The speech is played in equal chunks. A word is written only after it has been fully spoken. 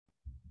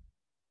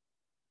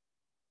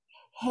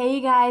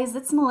Hey guys,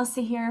 it's Melissa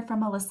here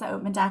from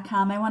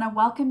melissaoatman.com. I want to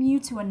welcome you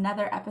to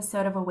another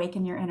episode of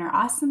Awaken Your Inner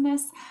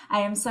Awesomeness. I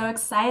am so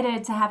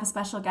excited to have a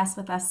special guest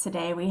with us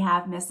today. We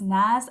have Miss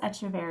Naz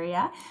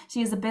Echeverria.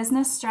 She is a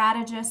business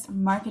strategist,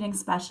 marketing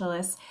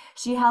specialist.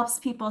 She helps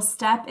people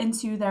step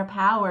into their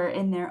power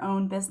in their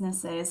own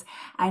businesses.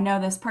 I know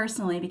this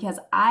personally because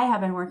I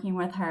have been working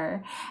with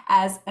her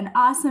as an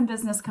awesome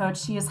business coach.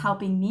 She is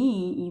helping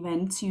me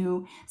even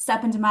to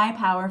step into my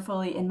power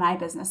fully in my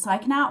business. So I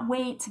cannot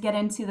wait to get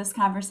into this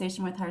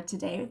conversation with her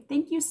today.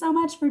 Thank you so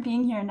much for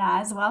being here,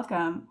 Naz.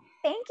 Welcome.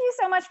 Thank you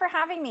so much for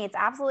having me. It's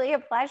absolutely a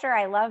pleasure.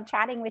 I love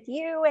chatting with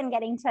you and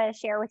getting to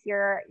share with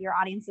your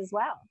audience as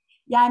well.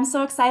 Yeah, I'm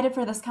so excited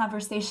for this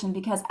conversation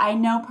because I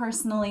know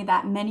personally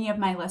that many of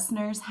my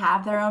listeners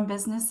have their own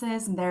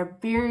businesses and they're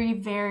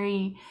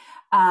very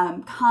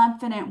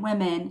confident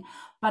women.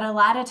 But a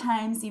lot of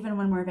times, even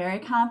when we're very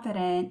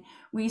confident,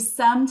 we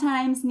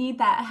sometimes need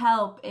that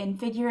help in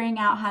figuring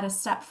out how to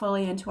step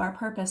fully into our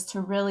purpose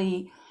to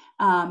really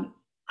um,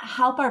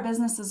 help our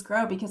businesses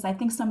grow because I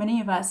think so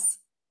many of us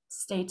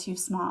stay too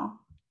small.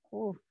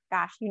 Ooh,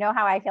 gosh, you know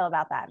how I feel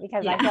about that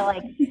because I feel Yeah.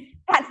 like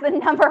that's the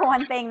number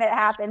one thing that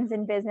happens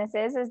in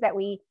businesses is that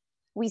we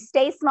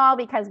stay small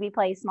because we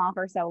play small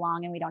for so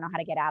long and we don't know how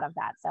to get out of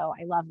that. So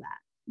I love that.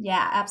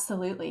 Yeah,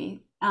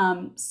 absolutely.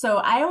 So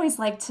I always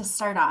like to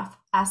start off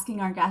asking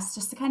our guests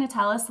just to kind of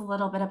tell us a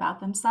little bit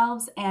about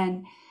themselves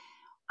and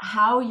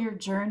how your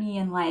journey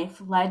in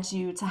life led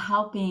you to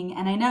helping.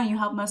 And I know you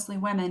help mostly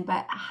women,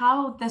 but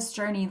how this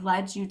journey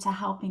led you to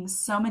helping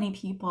so many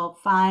people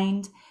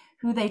find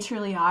who they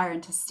truly are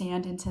and to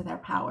stand into their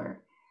power.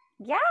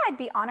 Yeah, I'd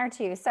be honored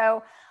to.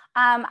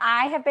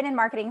 I have been in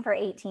marketing for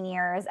 18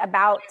 years.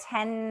 About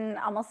 10,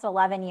 almost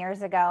 11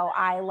 years ago,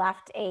 I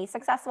left a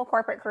successful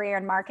corporate career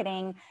in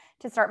marketing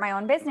to start my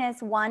own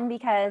business. One,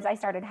 because I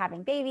started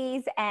having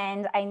babies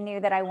and I knew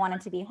that I wanted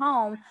to be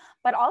home,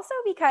 but also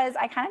because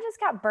I kind of just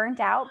got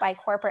burnt out by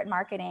corporate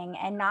marketing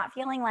and not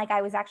feeling like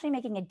I was actually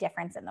making a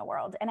difference in the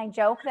world. And I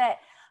joke that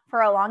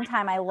for a long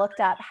time I looked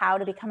up how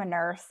to become a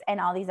nurse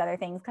and all these other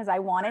things because I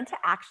wanted to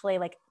actually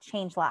like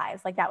change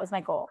lives. Like that was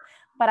my goal.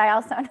 But I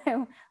also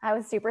knew I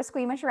was super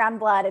squeamish around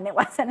blood and it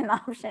wasn't an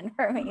option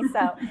for me.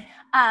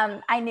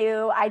 I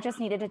knew I just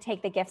needed to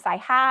take the gifts I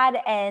had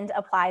and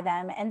apply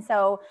them. And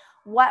so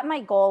what my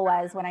goal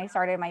was when I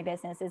started my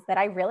business is that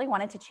I really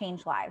wanted to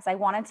change lives. I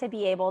wanted to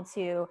be able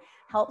to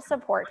help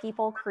support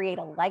people create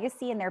a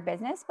legacy in their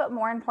business, but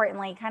more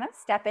importantly, kind of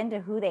step into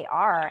who they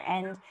are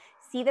and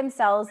see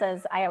themselves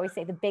as, I always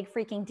say, the big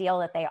freaking deal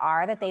that they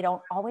are, that they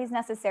don't always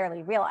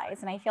necessarily realize.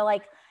 And I feel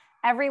like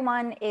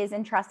everyone is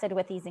entrusted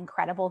with these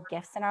incredible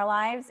gifts in our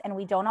lives, and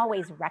we don't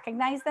always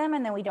recognize them,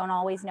 and then we don't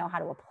always know how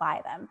to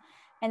apply them.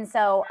 And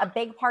so, a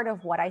big part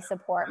of what I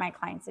support my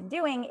clients in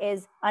doing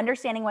is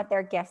understanding what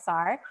their gifts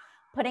are,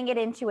 putting it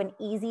into an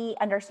easy,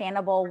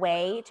 understandable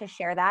way to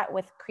share that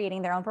with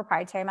creating their own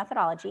proprietary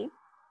methodology,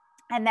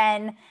 and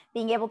then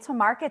being able to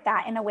market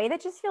that in a way that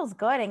just feels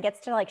good and gets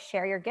to like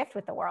share your gift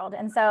with the world.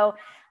 And so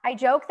I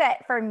joke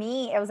that for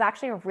me, it was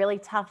actually a really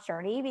tough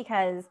journey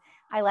because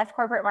I left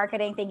corporate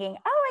marketing thinking,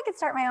 oh, I could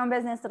start my own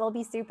business. It'll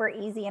be super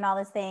easy and all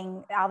this.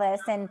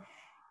 And,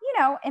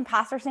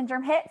 imposter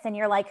syndrome hits and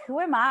you're like, who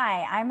am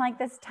I? I'm like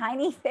this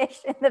tiny fish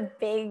in the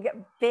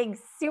big,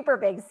 super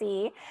big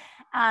sea.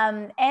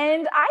 And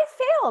I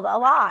failed a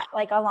lot,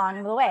 like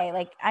along the way.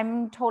 Like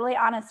I'm totally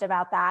honest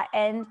about that.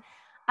 And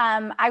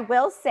I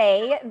will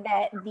say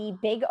that the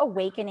big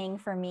awakening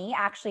for me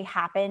actually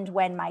happened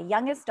when my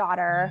youngest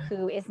daughter,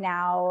 who is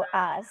now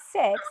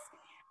 6,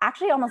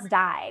 actually almost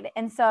died.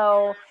 And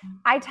so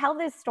I tell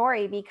this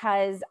story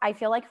because I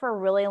feel like for a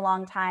really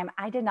long time,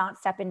 I did not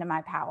step into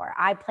my power.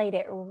 I played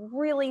it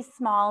really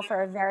small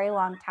for a very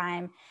long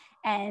time.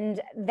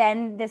 And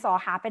then this all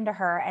happened to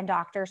her, and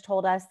doctors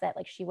told us that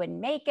like she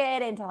wouldn't make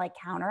it and to like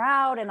count her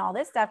out and all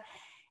this stuff.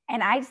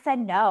 And I said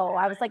no.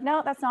 I was like,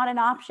 no, that's not an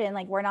option.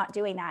 Like, we're not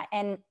doing that.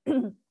 And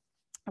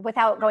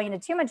without going into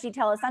too much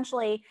detail,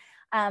 essentially,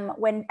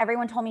 when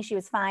everyone told me she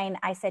was fine,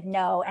 I said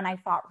no. And I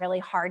fought really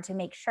hard to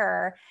make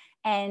sure.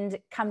 And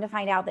come to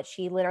find out that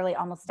she literally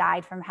almost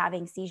died from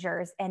having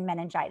seizures and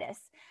meningitis.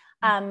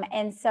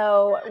 And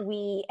so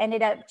we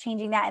ended up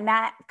changing that. And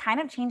that kind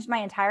of changed my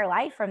entire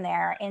life from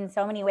there in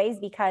so many ways,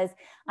 because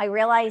I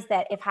realized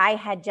that if I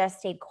had just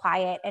stayed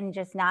quiet and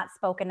just not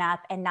spoken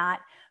up and not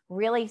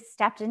really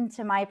stepped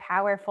into my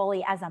power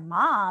fully as a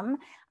mom,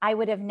 I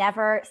would have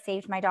never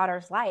saved my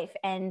daughter's life.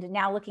 And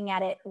now looking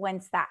at it,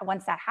 once that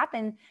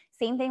happened,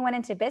 same thing went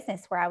into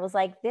business where I was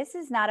like, this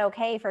is not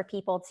okay for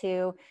people to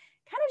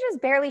kind of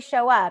just barely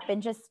show up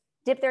and just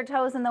dip their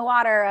toes in the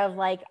water of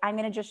like, I'm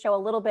going to just show a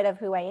little bit of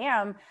who I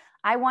am.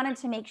 I wanted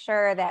to make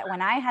sure that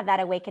when I had that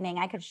awakening,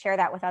 I could share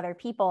that with other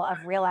people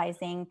of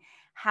realizing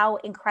how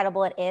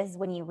incredible it is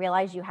when you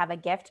realize you have a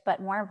gift, but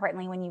more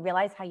importantly, when you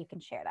realize how you can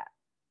share that.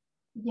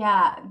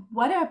 Yeah,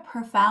 what a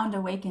profound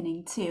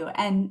awakening, too.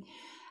 And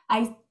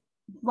I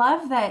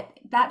love that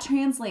that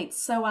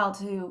translates so well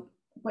to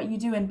what you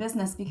do in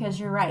business because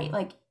you're right.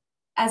 Like,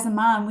 as a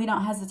mom, we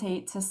don't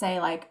hesitate to say,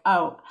 like,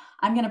 oh,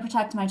 I'm going to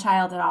protect my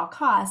child at all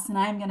costs and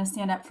I'm going to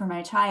stand up for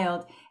my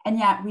child. And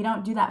yet we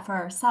don't do that for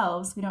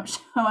ourselves. We don't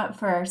show up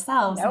for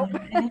ourselves. Nope.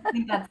 And I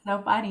think that's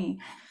so funny.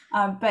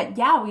 But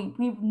yeah, we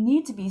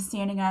need to be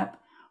standing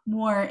up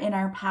more in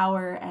our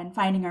power and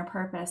finding our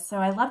purpose. So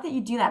I love that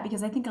you do that,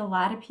 because I think a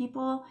lot of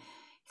people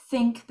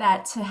think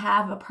that to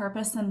have a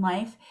purpose in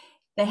life,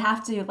 they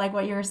have to, like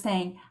what you were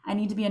saying, I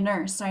need to be a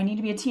nurse, or I need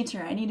to be a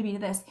teacher, I need to be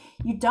this.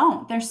 You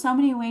don't. There's so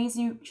many ways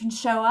you can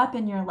show up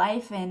in your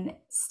life and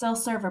still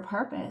serve a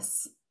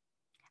purpose.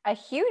 A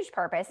huge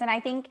purpose. And I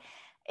think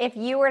if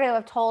you were to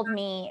have told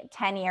me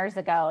 10 years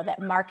ago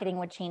that marketing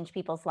would change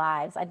people's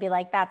lives, I'd be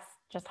like, that's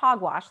just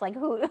hogwash. Like,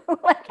 who,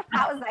 like,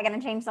 how is that going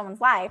to change someone's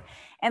life?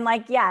 And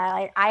like,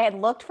 yeah, I had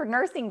looked for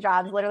nursing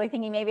jobs, literally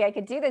thinking maybe I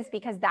could do this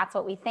because that's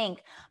what we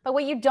think. But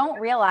what you don't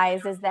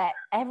realize is that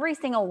every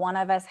single one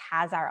of us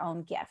has our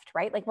own gift,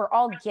 right? Like, we're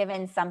all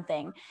given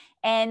something.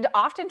 And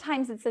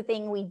oftentimes it's the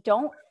thing we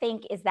don't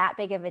think is that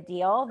big of a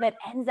deal that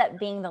ends up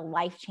being the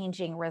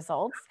life-changing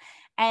results.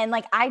 And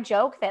like, I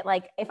joke that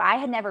like, if I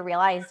had never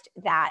realized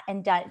that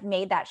and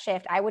made that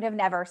shift, I would have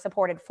never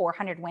supported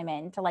 400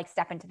 women to like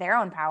step into their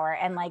own power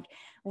and like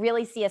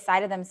really see a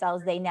side of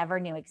themselves they never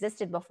knew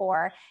existed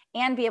before,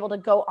 and be able to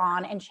go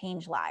on and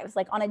change lives.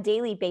 Like, on a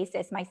daily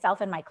basis, myself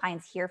and my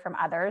clients hear from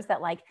others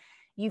that like,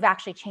 you've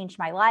actually changed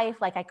my life.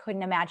 Like, I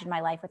couldn't imagine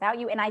my life without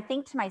you. And I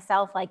think to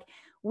myself, like,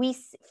 we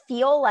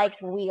feel like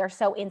we are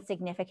so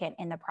insignificant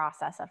in the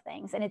process of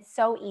things. And it's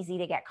so easy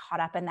to get caught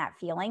up in that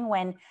feeling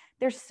when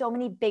there's so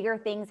many bigger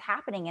things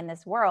happening in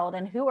this world.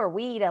 And who are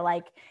we to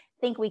like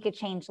think we could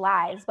change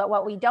lives? But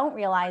what we don't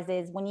realize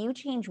is when you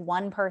change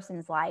one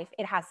person's life,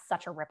 it has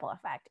such a ripple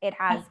effect. It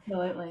has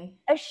Absolutely.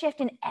 a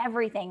shift in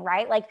everything,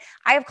 right? Like,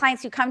 I have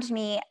clients who come to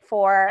me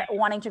for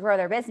wanting to grow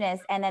their business,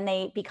 and then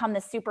they become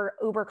this super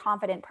uber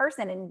confident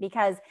person. And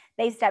because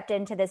they stepped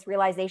into this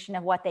realization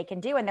of what they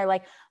can do, and they're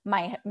like,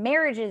 my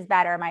marriage is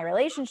better, my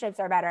relationships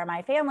are better,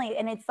 my family.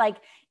 And it's like,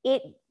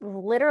 it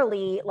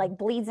literally like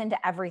bleeds into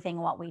everything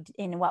what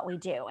we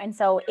do. And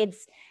so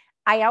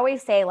I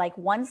always say, like,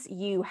 once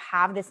you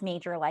have this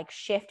major like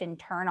shift and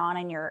turn on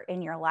in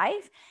your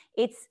life,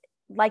 it's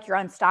like you're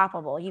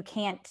unstoppable. You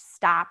can't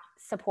stop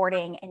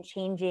supporting and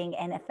changing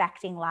and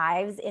affecting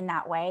lives in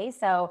that way.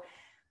 So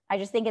I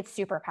just think it's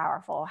super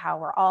powerful how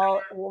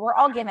we're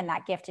all given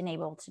that gift and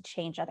able to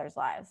change others'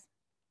 lives.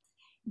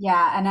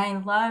 Yeah, and I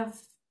love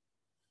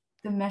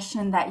the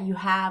mission that you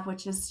have,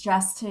 which is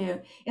just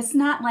to, it's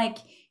not like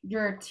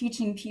you're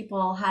teaching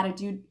people how to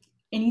do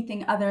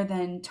anything other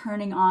than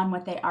turning on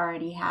what they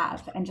already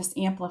have and just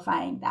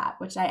amplifying that,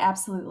 which I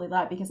absolutely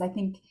love, because I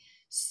think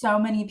so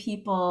many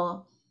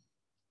people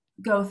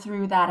go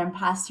through that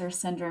imposter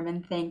syndrome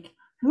and think,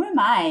 who am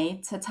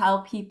I to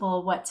tell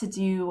people what to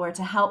do or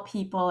to help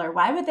people, or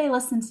why would they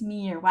listen to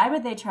me, or why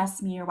would they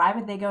trust me, or why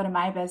would they go to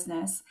my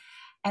business?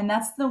 And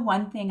that's the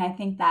one thing I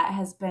think that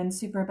has been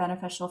super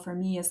beneficial for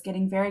me, is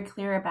getting very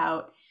clear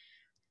about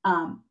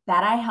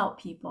that I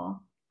help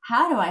people.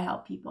 How do I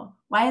help people?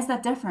 Why is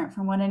that different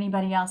from what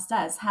anybody else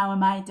does? How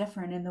am I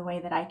different in the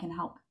way that I can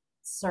help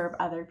serve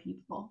other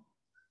people?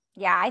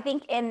 Yeah, I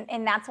think,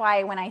 and that's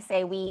why when I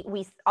say we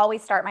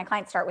always start, my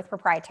clients start with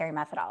proprietary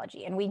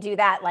methodology, and we do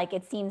that like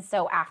it seems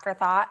so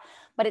afterthought,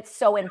 but it's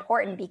so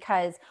important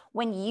because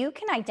when you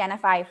can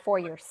identify for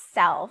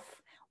yourself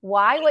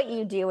why what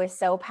you do is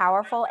so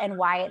powerful and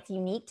why it's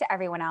unique to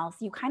everyone else,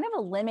 you kind of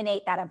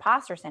eliminate that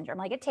imposter syndrome.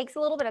 Like, it takes a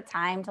little bit of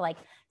time to like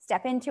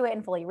step into it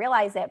and fully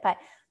realize it, but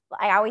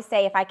I always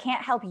say, if I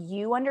can't help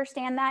you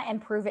understand that and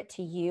prove it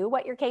to you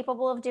what you're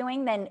capable of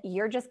doing, then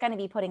you're just going to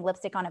be putting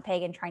lipstick on a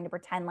pig and trying to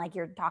pretend like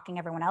you're talking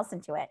everyone else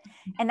into it.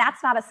 And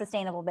that's not a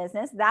sustainable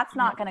business. That's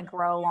not going to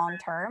grow long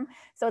term.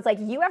 So it's like,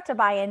 you have to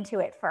buy into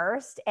it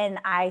first. And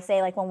I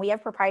say, like, when we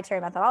have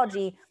proprietary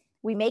methodology,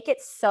 we make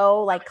it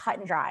so like cut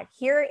and dry.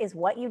 Here is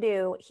what you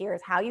do.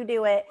 Here's how you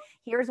do it.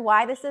 Here's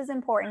why this is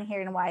important.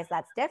 Here and why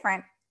that's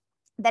different,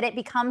 that it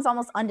becomes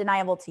almost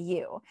undeniable to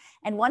you.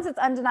 And once it's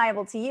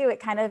undeniable to you,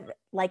 it kind of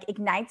like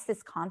ignites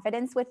this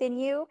confidence within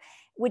you,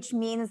 which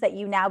means that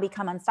you now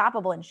become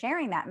unstoppable in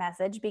sharing that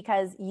message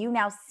because you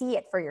now see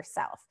it for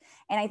yourself.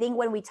 And I think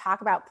when we talk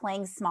about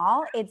playing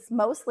small, it's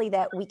mostly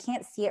that we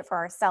can't see it for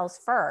ourselves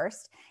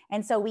first.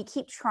 And so we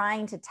keep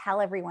trying to tell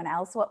everyone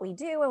else what we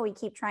do, and we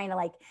keep trying to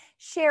like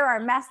share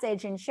our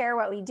message and share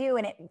what we do,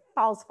 and it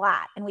falls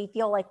flat and we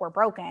feel like we're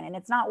broken and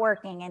it's not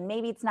working and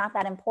maybe it's not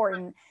that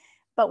important.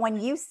 But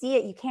when you see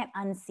it, you can't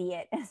unsee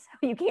it.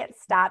 So you can't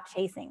stop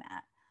chasing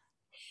that.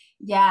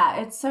 Yeah,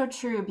 it's so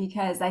true,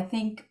 because I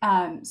think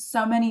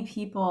so many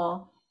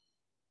people,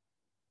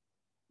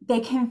 they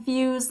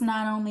confuse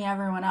not only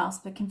everyone else,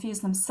 but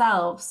confuse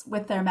themselves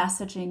with their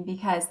messaging,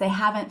 because they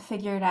haven't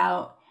figured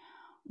out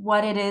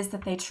what it is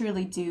that they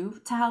truly do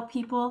to help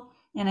people.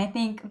 And I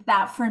think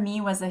that for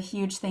me was a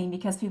huge thing,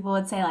 because people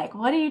would say, like,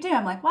 what do you do?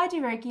 I'm like, well, I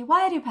do Reiki.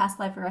 Well, I do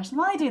past life regression.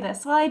 Well, I do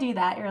this. Well, I do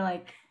that. You're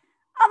like,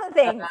 Other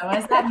things. what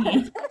does that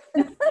mean?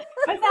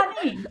 What does that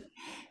mean?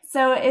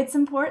 So it's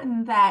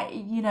important that,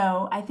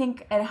 I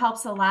think it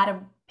helps a lot of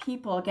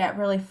people get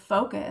really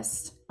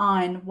focused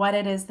on what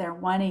it is they're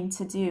wanting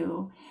to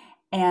do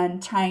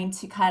and trying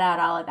to cut out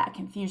all of that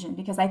confusion,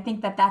 because I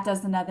think that that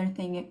does another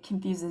thing. It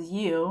confuses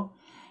you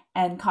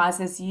and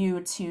causes you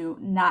to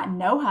not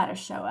know how to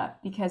show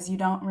up because you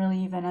don't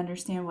really even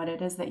understand what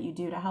it is that you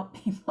do to help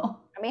people.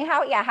 I mean,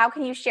 how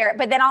can you share it?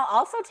 But then I'll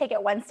also take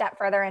it one step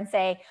further and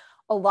say,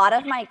 a lot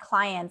of my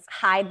clients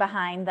hide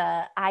behind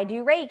I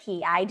do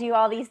Reiki, I do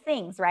all these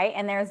things, right?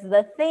 And there's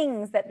the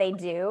things that they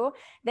do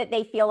that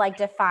they feel like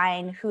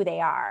define who they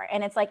are.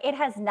 And it's like, it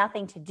has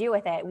nothing to do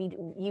with it.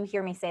 You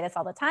hear me say this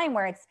all the time,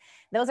 where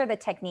those are the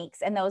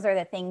techniques and those are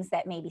the things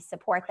that maybe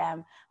support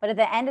them. But at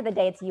the end of the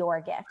day, it's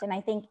your gift. And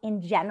I think in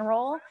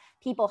general,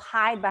 people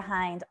hide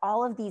behind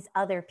all of these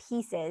other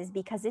pieces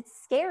because it's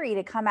scary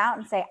to come out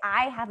and say,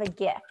 I have a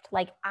gift.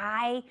 Like,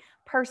 I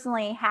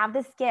personally have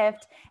this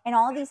gift, and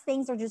all of these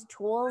things are just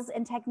tools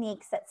and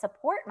techniques that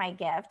support my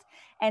gift.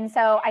 And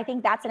so I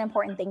think that's an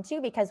important thing too,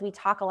 because we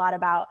talk a lot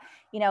about,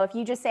 if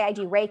you just say I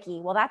do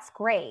Reiki, well, that's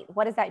great.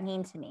 What does that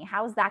mean to me?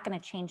 How is that going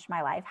to change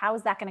my life? How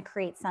is that going to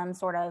create some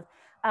sort of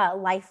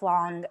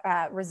lifelong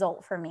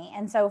result for me?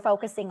 And so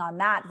focusing on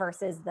that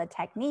versus the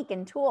technique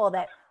and tool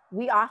that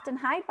we often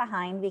hide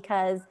behind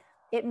because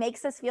it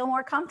makes us feel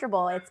more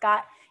comfortable. It's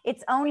got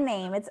its own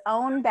name, its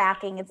own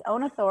backing, its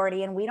own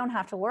authority, and we don't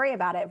have to worry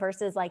about it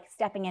versus like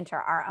stepping into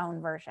our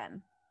own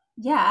version.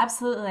 Yeah,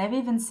 absolutely. I've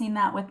even seen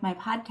that with my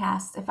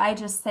podcast. If I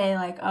just say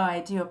like, oh,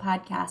 I do a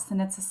podcast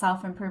and it's a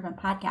self-improvement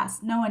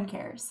podcast, no one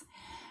cares.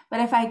 But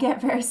if I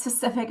get very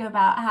specific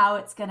about how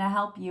it's going to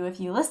help you if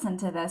you listen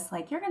to this,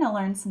 like, you're going to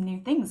learn some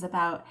new things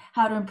about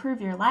how to improve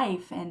your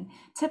life and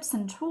tips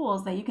and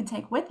tools that you can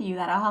take with you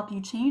that'll help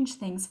you change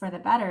things for the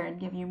better and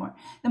give you more.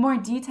 The more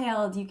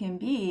detailed you can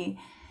be,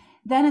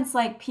 then it's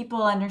like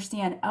people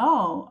understand,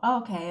 oh,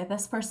 okay,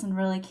 this person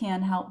really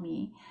can help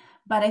me.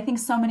 But I think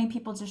so many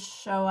people just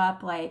show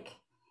up like,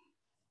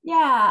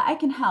 yeah, I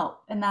can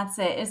help. And that's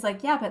it. It's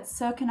like, yeah, but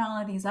so can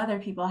all of these other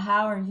people.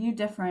 How are you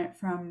different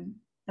from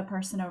the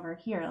person over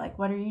here? Like,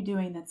 what are you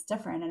doing that's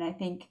different? And I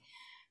think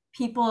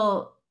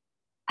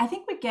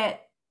we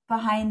get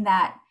behind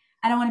that.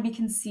 I don't want to be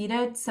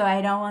conceited, so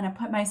I don't want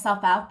to put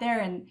myself out there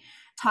and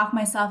talk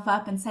myself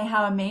up and say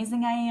how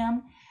amazing I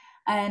am.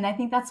 And I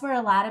think that's where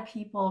a lot of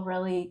people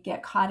really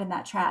get caught in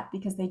that trap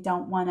because they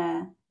don't want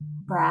to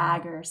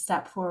brag or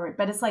step forward.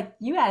 But it's like,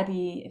 you got to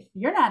be, if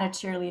you're not a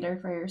cheerleader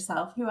for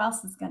yourself, who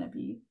else is going to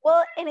be?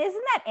 Well, and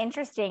isn't that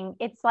interesting?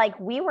 It's like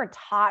we were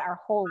taught our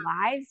whole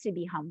lives to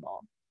be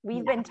humble.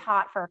 We've been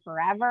taught for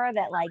forever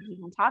that like, you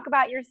don't talk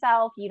about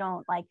yourself, you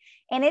don't like,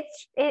 and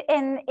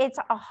it's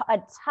a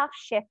tough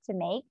shift to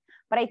make.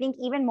 But I think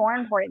even more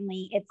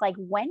importantly, it's like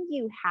when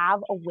you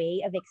have a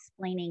way of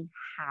explaining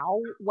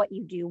how what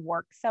you do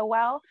works so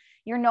well,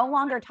 you're no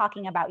longer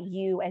talking about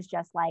you as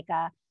just like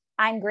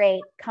I'm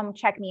great, come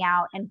check me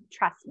out and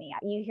trust me.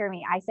 You hear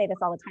me, I say this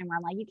all the time where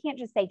I'm like, you can't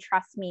just say,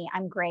 trust me,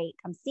 I'm great,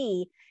 come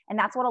see. And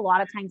that's what a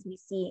lot of times we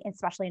see,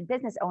 especially in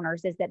business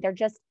owners, is that they're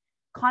just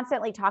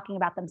constantly talking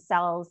about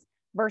themselves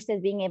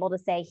versus being able to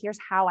say, here's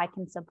how I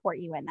can support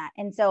you in that.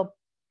 And so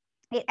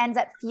it ends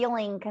up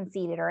feeling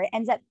conceited, or it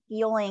ends up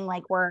feeling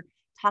like we're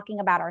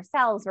talking about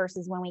ourselves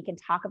versus when we can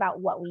talk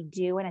about what we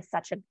do in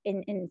such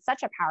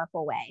a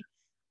powerful way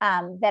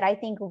that I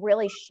think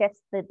really shifts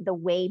the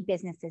way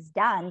business is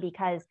done,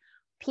 because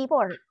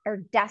people are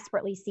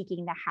desperately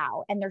seeking the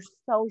how, and they're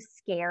so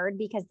scared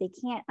because they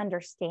can't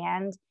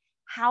understand.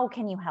 How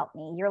can you help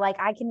me? You're like,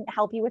 I can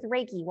help you with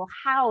Reiki. Well,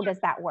 how does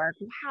that work?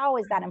 How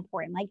is that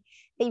important? Like,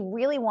 they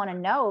really want to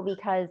know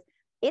because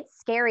it's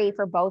scary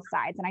for both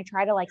sides. And I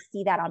try to like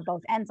see that on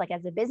both ends. Like,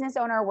 as a business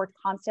owner, we're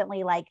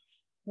constantly like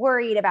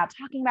worried about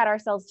talking about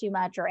ourselves too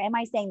much, or am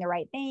I saying the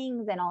right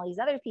things and all these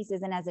other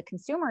pieces. And as a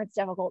consumer, it's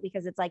difficult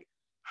because it's like,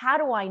 how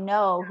do I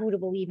know who to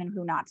believe and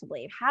who not to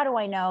believe? How do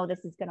I know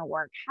this is going to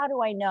work? How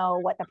do I know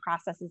what the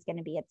process is going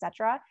to be, et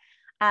cetera?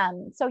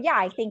 So yeah,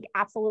 I think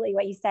absolutely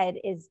what you said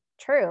is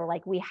true.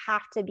 Like, we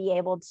have to be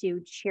able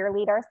to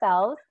cheerlead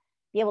ourselves,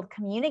 be able to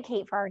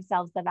communicate for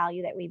ourselves the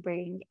value that we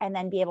bring, and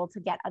then be able to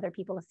get other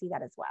people to see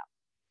that as well.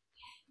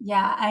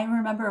 Yeah, I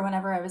remember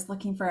whenever I was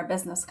looking for a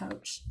business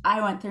coach,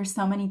 I went through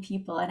so many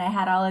people and I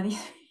had all of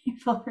these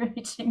people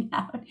reaching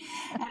out.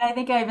 And I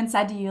think I even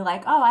said to you,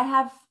 like, oh, I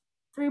have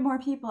 3 more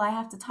people I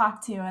have to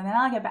talk to and then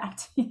I'll get back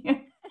to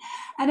you.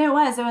 And it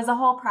was a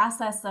whole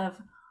process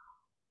of,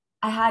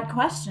 I had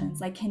questions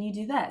like, can you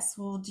do this?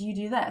 Well, do you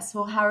do this?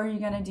 Well, how are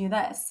you going to do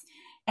this?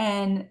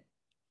 And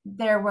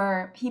there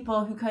were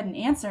people who couldn't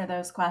answer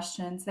those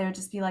questions. They would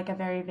just be like a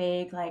very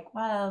vague, like,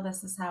 well,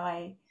 this is how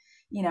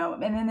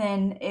and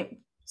then it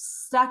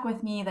stuck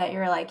with me that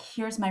you're like,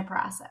 here's my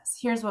process.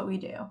 Here's what we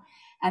do.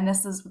 And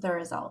this is the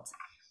result.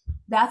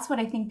 That's what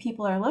I think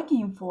people are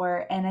looking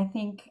for. And I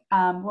think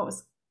what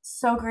was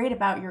so great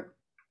about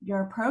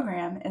your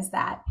program is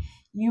that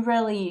you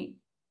really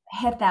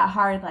hit that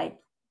hard, like,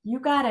 you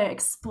got to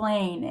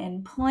explain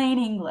in plain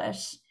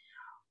English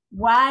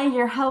why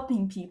you're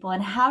helping people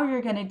and how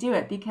you're going to do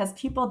it, because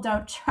people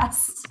don't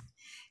trust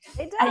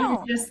They that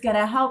don't. you're just going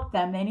to help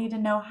them. They need to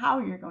know how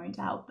you're going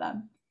to help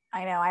them.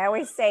 I know. I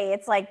always say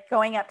it's like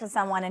going up to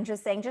someone and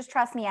just saying, just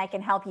trust me, I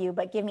can help you,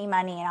 but give me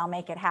money and I'll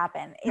make it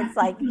happen. It's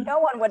like no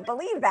one would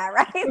believe that,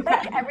 right? Like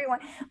Right. everyone,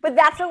 but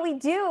that's what we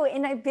do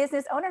in a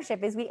business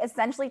ownership is we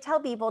essentially tell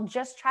people,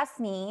 just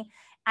trust me,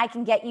 I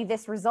can get you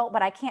this result,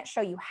 but I can't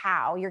show you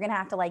how. You're going to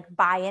have to like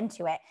buy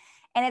into it.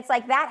 And it's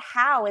like that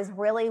how is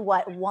really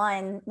what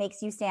one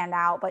makes you stand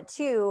out, but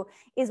two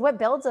is what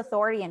builds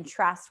authority and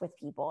trust with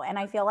people. And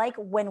I feel like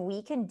when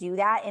we can do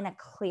that in a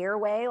clear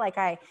way, like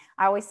I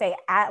always say,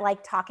 at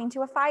like talking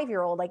to a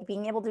 5-year-old, like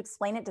being able to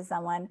explain it to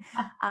someone,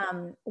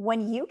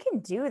 when you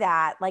can do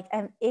that, like,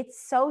 and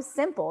it's so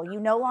simple. You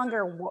no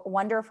longer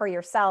wonder for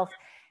yourself.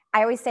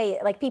 I always say,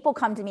 like, people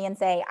come to me and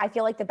say, I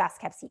feel like the best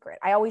kept secret.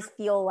 I always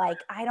feel like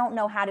I don't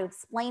know how to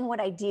explain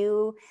what I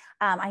do.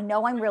 I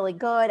know I'm really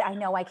good. I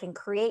know I can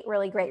create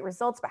really great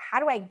results, but how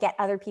do I get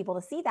other people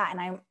to see that?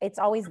 And it's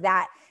always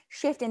that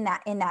shift in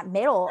that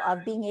middle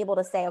of being able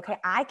to say, okay,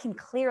 I can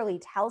clearly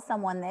tell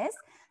someone this,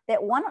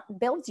 that one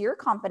builds your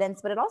confidence,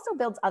 but it also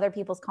builds other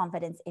people's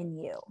confidence in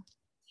you.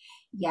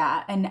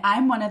 Yeah, and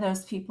I'm one of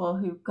those people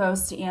who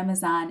goes to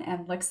Amazon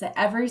and looks at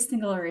every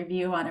single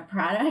review on a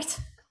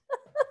product.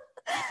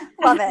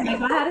 Love Like, it.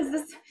 well, how does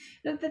this,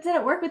 did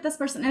it work with this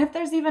person? And if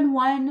there's even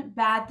one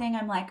bad thing,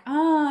 I'm like,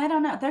 oh, I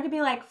don't know. There could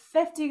be like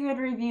 50 good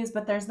reviews,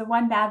 but there's the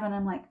one bad one.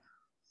 I'm like,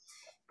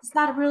 is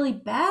that really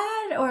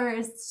bad? Or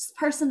is this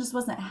person just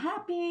wasn't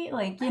happy?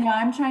 Like,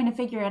 I'm trying to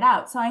figure it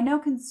out. So I know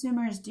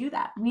consumers do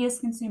that. We as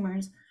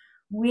consumers,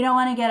 we don't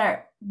want to get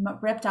our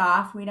ripped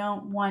off. We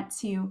don't want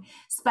to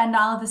spend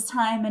all of this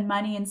time and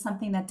money in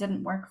something that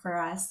didn't work for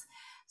us.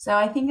 So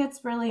I think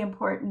it's really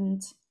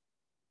important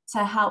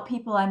to help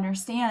people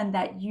understand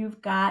that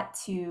you've got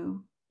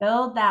to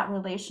build that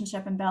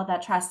relationship and build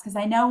that trust. Because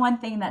I know one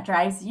thing that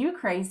drives you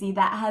crazy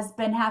that has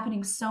been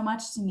happening so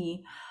much to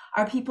me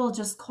are people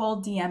just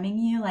cold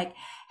DMing you like,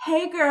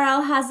 hey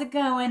girl, how's it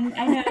going?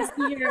 I know I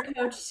see you're a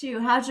coach too.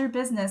 How's your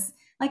business?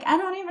 Like, I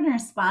don't even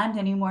respond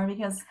anymore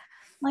because,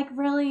 like,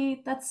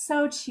 really, that's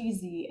so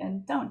cheesy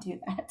and don't do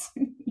that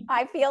to me.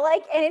 I feel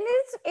like, and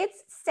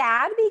it's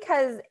sad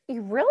because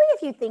really,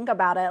 if you think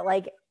about it,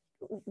 like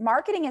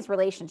marketing is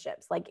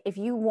relationships. Like if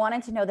you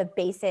wanted to know the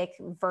basic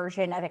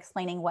version of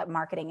explaining what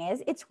marketing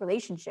is, it's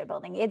relationship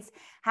building. It's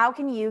how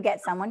can you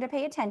get someone to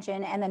pay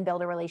attention and then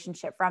build a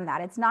relationship from that.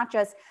 It's not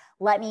just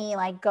let me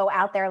like go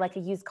out there like a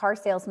used car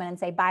salesman and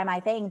say, buy my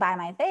thing, buy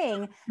my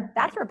thing.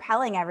 That's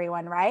repelling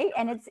everyone, right?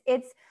 And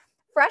it's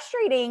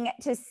frustrating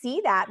to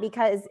see that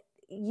because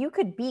you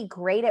could be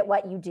great at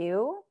what you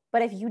do,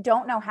 but if you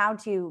don't know how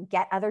to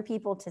get other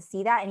people to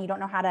see that and you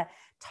don't know how to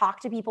talk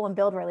to people and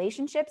build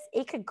relationships,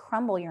 it could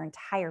crumble your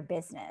entire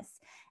business.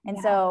 And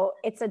Yeah. so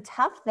it's a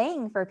tough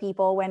thing for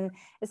people when,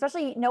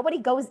 especially nobody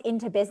goes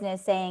into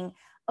business saying,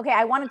 okay,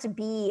 I wanted to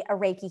be a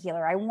Reiki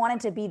healer. I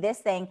wanted to be this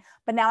thing,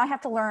 but now I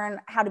have to learn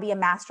how to be a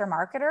master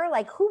marketer.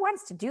 Like who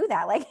wants to do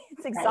that? Like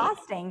it's Right.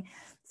 exhausting.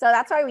 So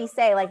that's why we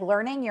say like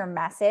learning your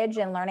message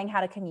and learning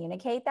how to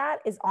communicate that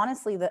is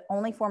honestly the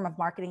only form of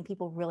marketing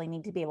people really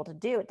need to be able to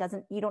do.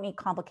 You don't need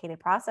complicated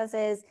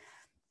processes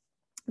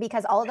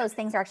because all of those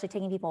things are actually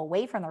taking people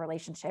away from the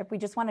relationship. We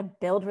just want to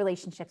build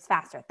relationships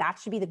faster. That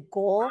should be the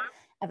goal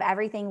of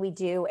everything we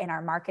do in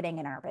our marketing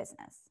and our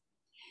business.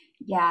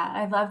 Yeah,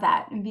 I love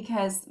that. And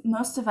because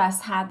most of us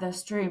had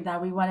this dream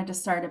that we wanted to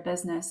start a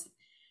business,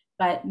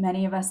 but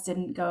many of us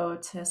didn't go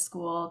to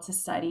school to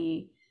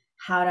study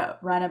how to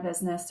run a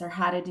business or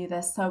how to do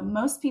this. So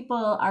most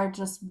people are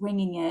just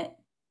winging it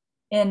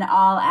in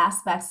all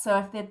aspects.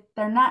 So if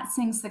they're not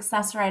seeing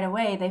success right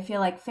away, they feel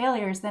like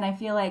failures, then I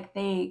feel like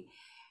they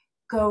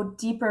go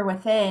deeper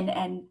within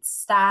and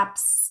stop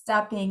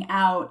stepping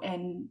out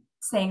and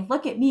saying,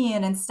 look at me,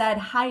 and instead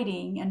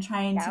hiding and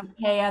trying to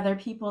Yeah. pay other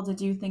people to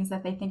do things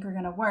that they think are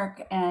going to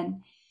work.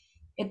 And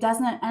I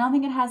don't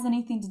think it has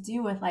anything to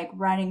do with like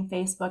running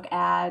Facebook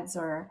ads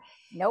or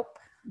Nope.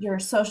 your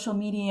social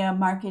media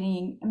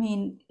marketing. I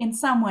mean, in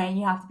some way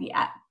you have to be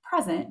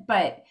present,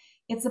 but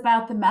it's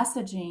about the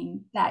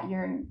messaging that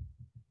you're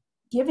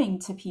giving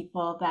to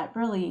people that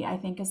really I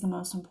think is the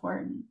most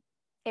important.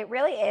 It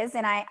really is.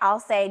 And I'll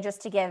say,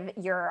 just to give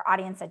your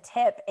audience a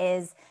tip,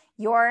 is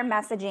your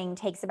messaging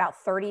takes about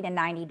 30 to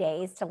 90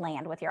 days to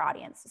land with your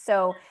audience.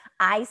 So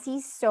I see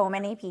so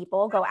many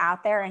people go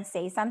out there and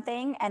say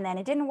something and then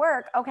it didn't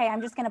work. Okay,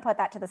 I'm just going to put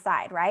that to the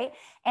side, right?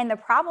 And the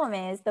problem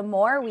is the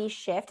more we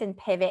shift and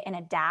pivot and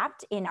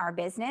adapt in our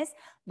business,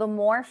 the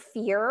more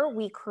fear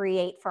we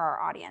create for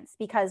our audience.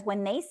 Because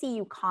when they see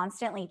you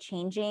constantly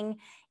changing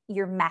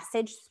your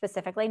message,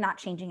 specifically, not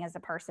changing as a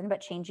person, but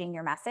changing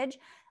your message,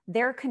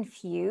 they're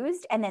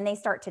confused and then they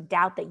start to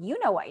doubt that you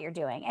know what you're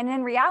doing. And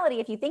in reality,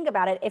 if you think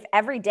about it, if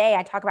every day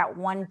I talk about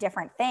one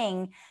different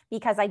thing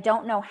because I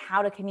don't know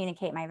how to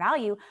communicate my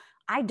value,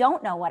 I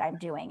don't know what I'm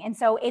doing. And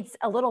so it's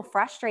a little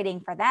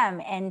frustrating for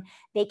them and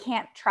they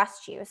can't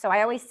trust you. So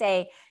I always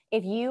say,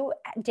 if you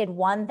did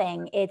one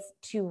thing, it's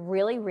to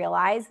really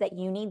realize that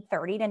you need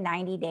 30 to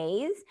 90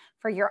 days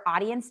for your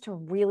audience to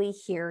really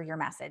hear your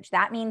message.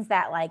 That means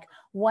that like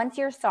once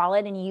you're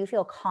solid and you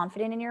feel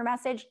confident in your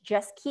message,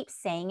 just keep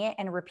saying it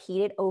and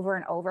repeat it over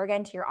and over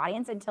again to your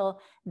audience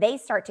until they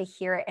start to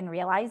hear it and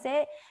realize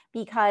it.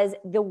 Because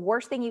the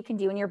worst thing you can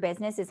do in your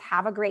business is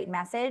have a great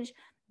message,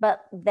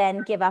 but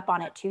then give up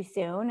on it too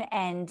soon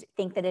and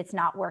think that it's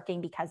not working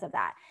because of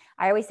that.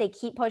 I always say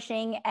keep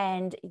pushing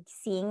and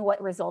seeing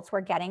what results we're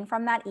getting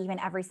from that, even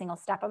every single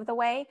step of the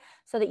way,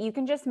 so that you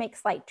can just make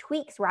slight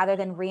tweaks rather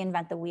than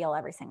reinvent the wheel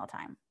every single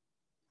time.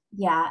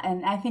 Yeah,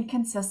 and I think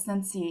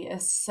consistency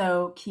is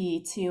so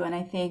key too. And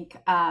I think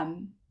a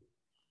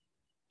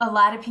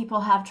lot of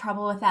people have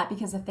trouble with that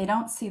because if they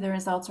don't see the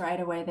results right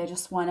away, they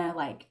just want to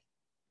like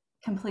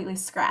completely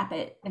scrap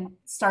it and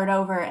start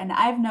over. And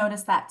I've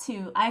noticed that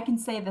too. I can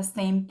say the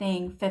same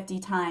thing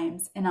 50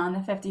 times, and on the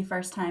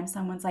 51st time,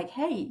 someone's like,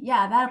 hey,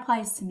 yeah, that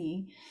applies to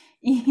me.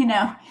 You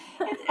know,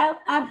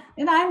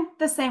 and I'm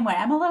the same way.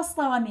 I'm a little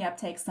slow on the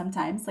uptake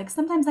sometimes. Like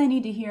sometimes I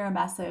need to hear a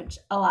message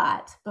a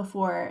lot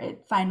before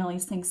it finally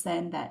sinks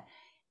in that,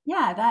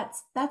 yeah,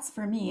 that's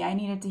for me. I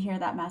needed to hear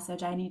that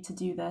message. I need to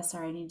do this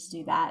or I need to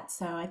do that.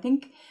 So I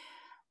think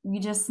we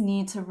just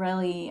need to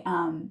really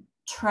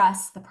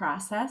trust the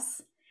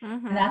process.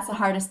 And that's the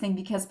hardest thing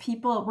because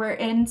we're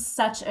in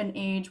such an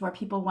age where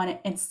people want it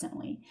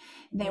instantly.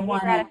 They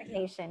want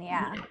gratification.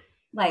 Yeah.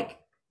 like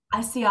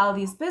I see all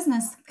these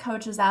business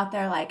coaches out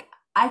there, like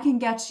I can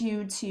get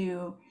you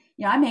to,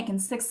 I'm making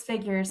 6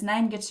 figures and I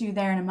can get you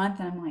there in a month.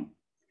 And I'm like,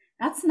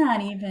 that's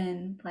not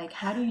even like,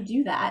 how do you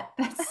do that?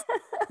 That's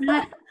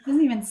not,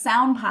 doesn't even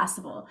sound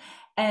possible.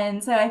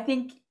 And so I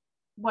think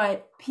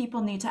what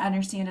people need to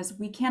understand is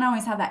we can't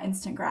always have that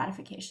instant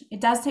gratification.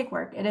 It does take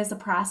work. It is a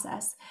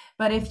process.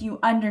 But if you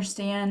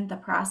understand the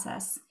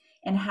process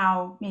and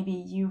how maybe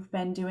you've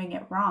been doing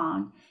it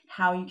wrong,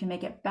 how you can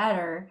make it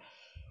better,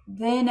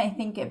 then I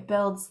think it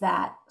builds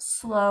that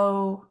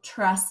slow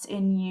trust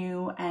in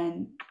you.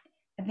 And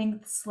I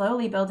think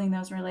slowly building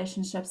those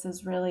relationships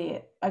is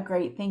really a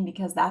great thing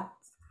because that's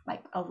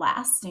like a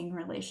lasting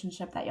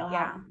relationship that you'll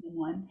have with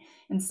someone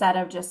instead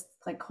of just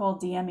like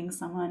cold DMing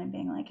someone and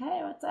being like,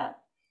 hey, what's up?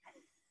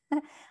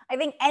 I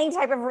think any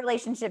type of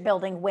relationship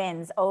building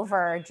wins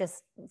over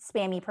just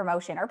spammy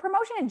promotion or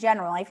promotion in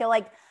general. I feel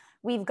like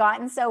we've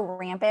gotten so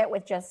rampant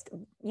with just,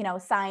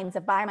 signs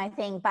of buy my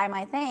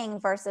thing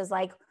versus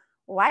like,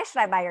 why should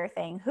I buy your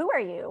thing? Who are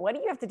you? What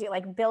do you have to do?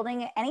 Like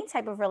building any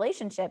type of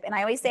relationship. And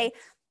I always say,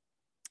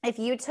 if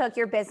you took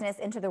your business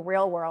into the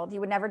real world, you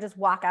would never just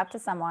walk up to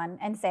someone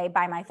and say,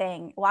 buy my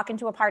thing, walk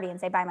into a party and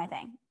say, buy my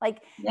thing.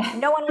 Like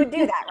no one would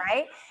do that,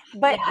 right?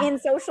 But in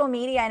social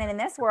media and in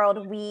this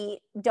world, we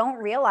don't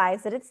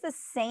realize that it's the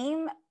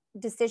same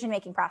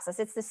decision-making process.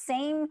 It's the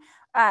same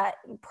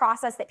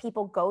process that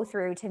people go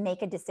through to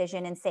make a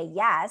decision and say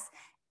yes,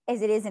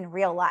 as it is in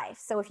real life.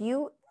 So if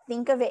you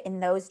think of it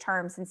in those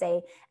terms and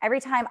say, every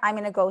time I'm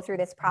going to go through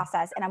this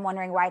process and I'm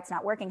wondering why it's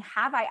not working,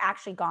 have I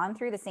actually gone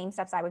through the same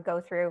steps I would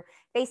go through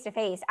face to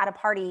face at a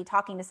party,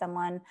 talking to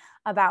someone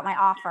about my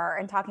offer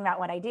and talking about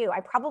what I do? I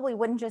probably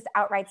wouldn't just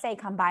outright say,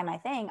 come buy my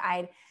thing.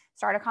 I'd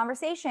start a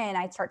conversation.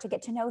 I'd start to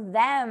get to know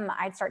them.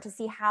 I'd start to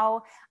see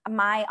how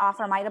my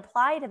offer might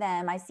apply to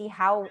them. I see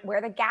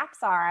where the gaps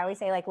are. I always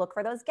say, like, look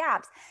for those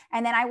gaps.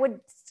 And then I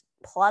would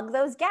plug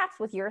those gaps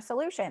with your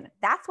solution.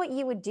 That's what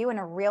you would do in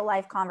a real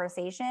life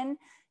conversation.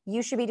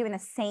 You should be doing the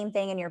same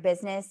thing in your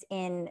business,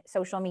 in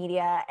social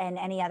media and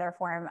any other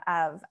form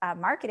of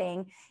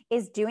marketing,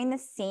 is doing the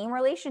same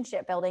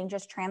relationship building,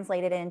 just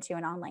translated into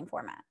an online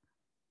format.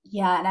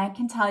 Yeah, and I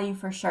can tell you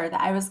for sure that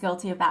I was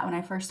guilty of that when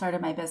I first started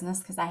my business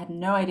because I had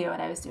no idea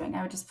what I was doing.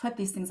 I would just put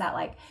these things out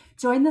like,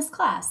 join this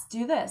class,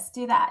 do this,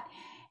 do that.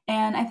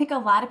 And I think a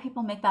lot of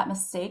people make that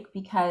mistake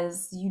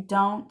because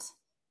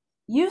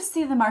you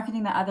see the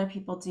marketing that other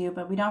people do,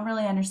 but we don't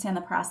really understand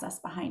the process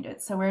behind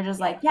it. So we're just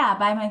like, yeah,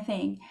 buy my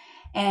thing.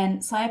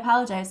 And so I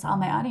apologize to all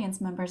my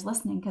audience members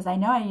listening because I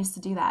know I used to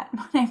do that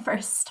when I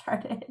first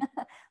started.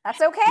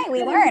 That's okay.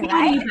 We learn,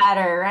 right?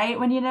 Better, right?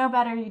 When you know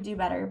better, you do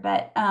better.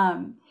 But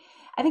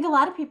I think a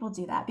lot of people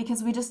do that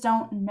because we just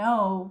don't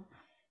know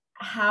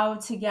how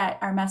to get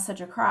our message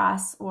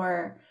across,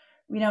 or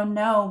we don't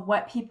know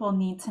what people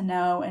need to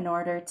know in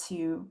order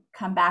to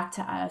come back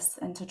to us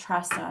and to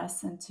trust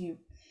us and to,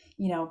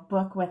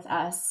 book with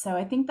us. So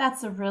I think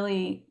that's a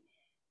really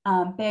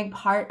big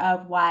part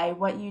of why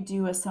what you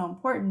do is so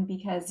important,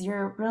 because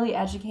you're really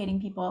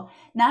educating people.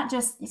 Not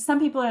just,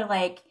 some people are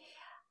like,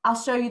 I'll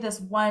show you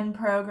this one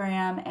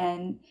program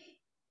and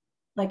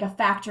like a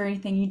factory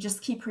thing, you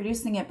just keep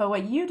producing it. But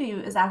what you do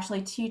is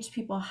actually teach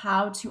people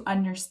how to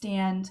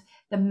understand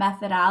the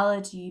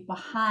methodology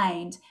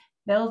behind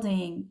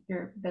building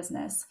your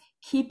business,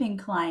 keeping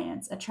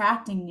clients,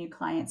 attracting new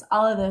clients,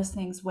 all of those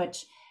things,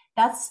 which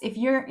that's, if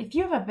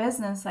you have a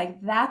business,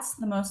 like that's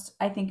the most,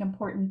 I think,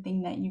 important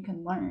thing that you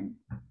can learn.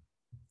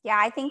 Yeah,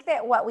 I think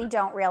that what we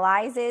don't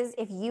realize is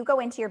if you go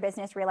into your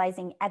business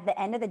realizing at the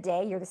end of the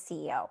day, you're the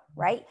CEO,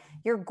 right?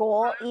 Your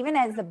goal, even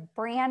as a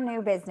brand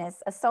new business,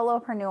 a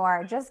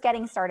solopreneur, just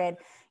getting started,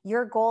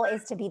 Your goal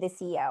is to be the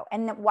CEO.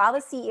 And while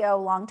the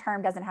CEO long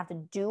term doesn't have to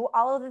do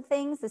all of the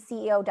things, the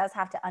CEO does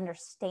have to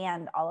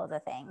understand all of the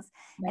things.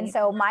 And Right.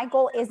 so my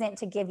goal isn't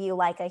to give you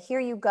like a here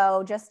you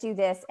go, just do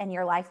this and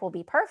your life will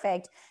be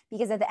perfect.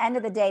 Because at the end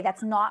of the day,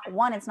 that's not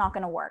one, it's not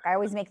going to work. I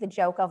always make the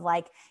joke of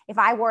like, if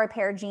I wore a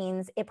pair of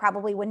jeans, it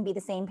probably wouldn't be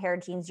the same pair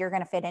of jeans you're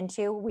going to fit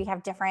into. We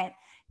have different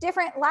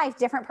life,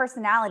 different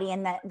personality,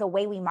 and the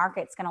way we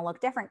market is going to look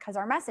different because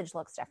our message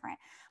looks different.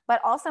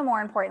 But also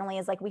more importantly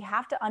is like we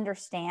have to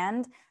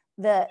understand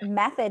the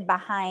method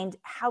behind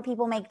how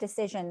people make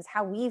decisions,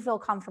 how we feel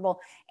comfortable.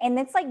 And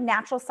it's like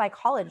natural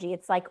psychology.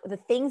 It's like the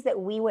things that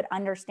we would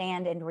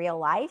understand in real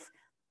life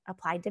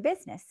applied to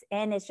business.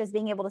 And it's just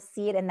being able to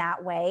see it in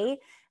that way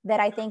that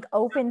I think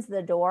opens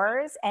the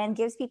doors and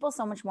gives people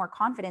so much more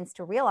confidence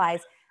to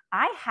realize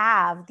I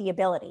have the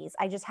abilities.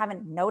 I just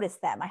haven't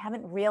noticed them. I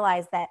haven't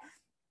realized that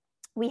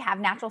we have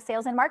natural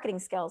sales and marketing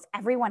skills.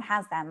 Everyone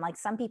has them. Like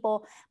some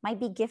people might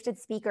be gifted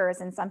speakers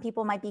and some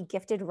people might be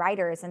gifted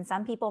writers and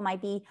some people might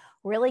be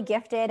really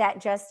gifted at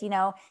just,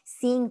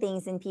 seeing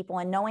things in people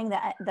and knowing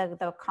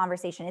the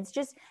conversation. It's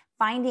just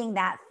finding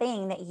that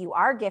thing that you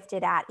are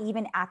gifted at,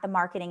 even at the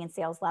marketing and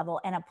sales level,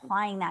 and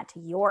applying that to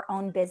your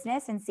own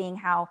business and seeing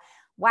how,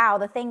 wow,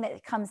 the thing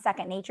that comes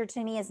second nature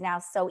to me is now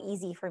so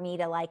easy for me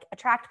to like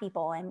attract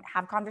people and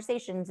have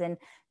conversations and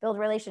build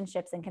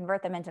relationships and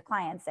convert them into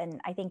clients.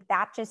 And I think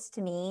that just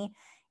to me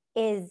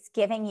is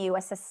giving you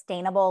a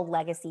sustainable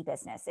legacy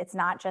business. It's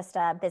not just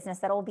a business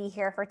that will be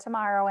here for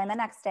tomorrow and the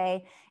next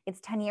day. It's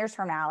 10 years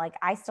from now. Like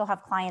I still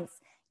have clients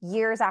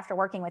years after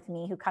working with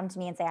me who come to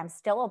me and say, I'm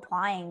still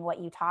applying what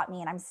you taught me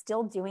and I'm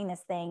still doing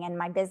this thing and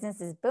my business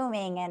is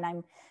booming and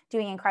I'm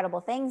doing incredible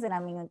things. And I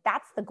mean,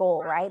 that's the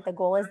goal, right? The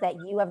goal is that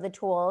you have the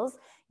tools,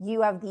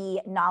 you have the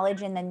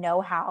knowledge and the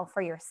know-how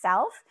for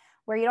yourself,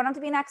 where you don't have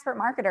to be an expert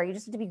marketer. You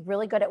just have to be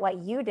really good at what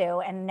you do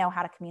and know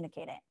how to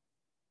communicate it.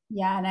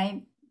 Yeah, and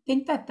I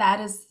think that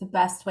is the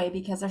best way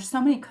because there's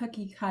so many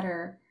cookie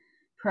cutter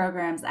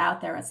programs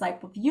out there. It's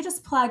like, well, if you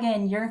just plug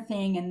in your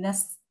thing in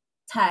this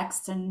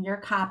text and your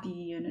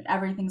copy and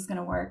everything's going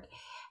to work.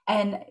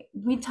 And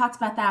we talked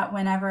about that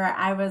whenever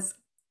I was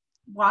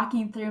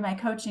walking through my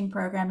coaching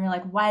program. You're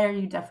like, why are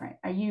you different?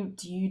 Do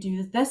you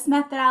do this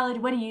methodology?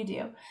 What do you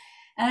do?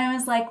 And I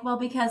was like, well,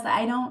 because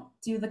I don't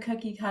do the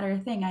cookie cutter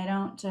thing. I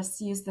don't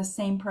just use the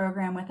same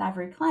program with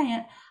every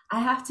client. I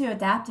have to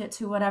adapt it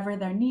to whatever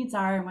their needs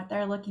are and what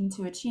they're looking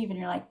to achieve. And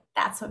you're like,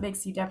 that's what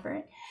makes you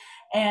different.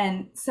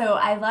 And so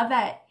I love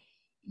that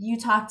you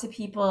talk to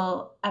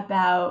people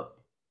about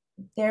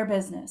their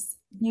business.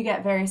 You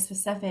get very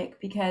specific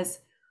because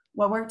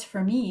what worked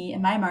for me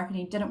in my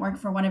marketing didn't work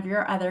for one of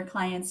your other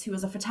clients who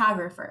was a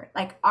photographer.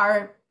 Like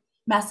our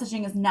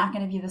messaging is not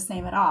going to be the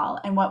same at all.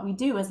 And what we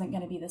do isn't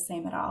going to be the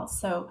same at all.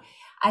 So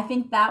I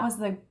think that was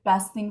the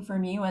best thing for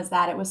me, was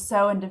that it was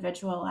so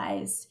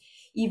individualized.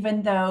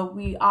 Even though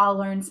we all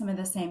learn some of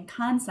the same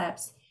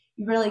concepts,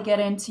 you really get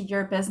into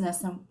your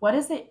business and what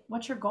is it?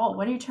 What's your goal?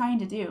 What are you trying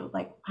to do?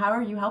 Like, how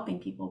are you helping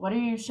people? What are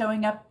you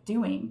showing up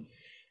doing?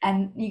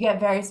 And you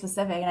get very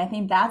specific. And I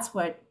think that's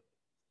what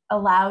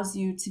allows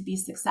you to be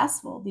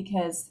successful,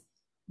 because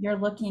you're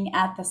looking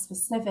at the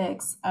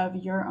specifics of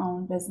your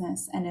own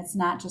business and it's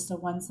not just a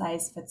one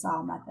size fits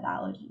all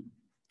methodology.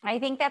 I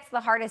think that's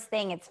the hardest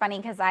thing. It's funny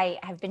because I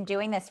have been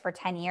doing this for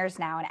 10 years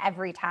now. And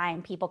every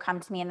time people come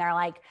to me and they're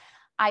like,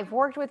 I've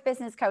worked with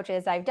business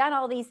coaches, I've done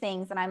all these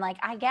things. And I'm like,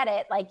 I get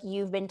it. Like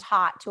you've been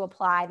taught to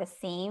apply the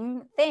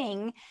same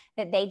thing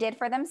that they did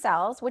for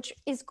themselves, which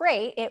is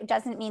great. It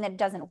doesn't mean it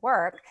doesn't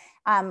work.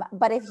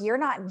 But if you're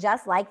not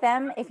just like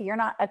them, if you're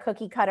not a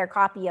cookie cutter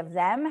copy of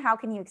them, how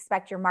can you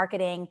expect your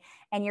marketing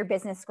and your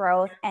business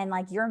growth and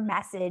like your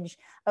message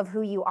of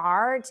who you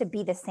are to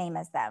be the same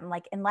as them?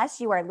 Like,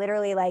 unless you are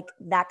literally like,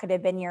 that could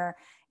have been your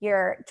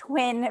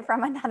twin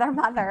from another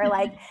mother.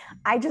 Like,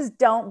 I just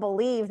don't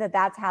believe that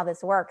that's how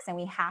this works. And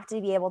we have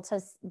to be able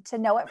to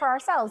know it for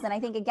ourselves. And I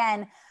think,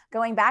 again,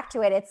 going back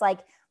to it, it's like,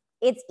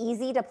 it's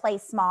easy to play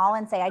small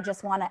and say, I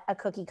just want a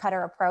cookie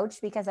cutter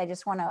approach because I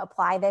just want to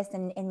apply this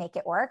and make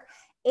it work.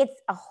 It's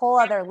a whole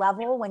other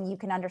level when you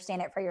can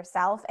understand it for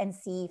yourself and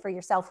see for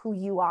yourself who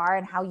you are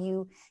and how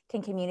you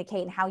can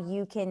communicate and how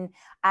you can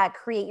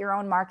create your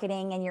own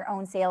marketing and your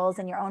own sales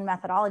and your own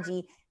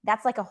methodology.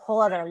 That's like a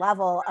whole other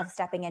level of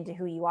stepping into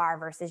who you are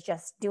versus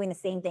just doing the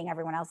same thing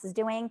everyone else is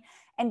doing,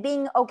 and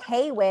being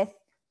okay with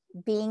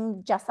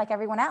being just like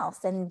everyone else,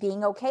 and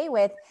being okay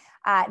with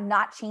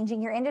not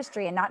changing your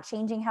industry and not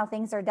changing how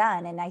things are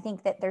done. And I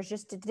think that there's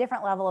just a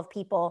different level of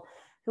people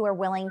who are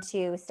willing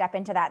to step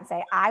into that and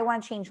say, I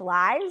want to change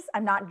lives.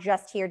 I'm not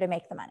just here to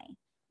make the money.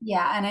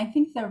 Yeah, and I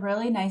think the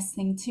really nice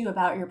thing too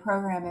about your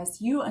program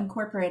is you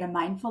incorporate a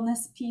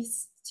mindfulness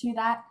piece to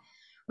that,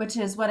 which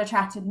is what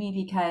attracted me,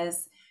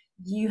 because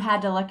we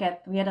had to look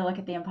at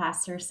the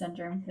imposter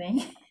syndrome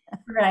thing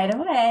right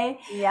away.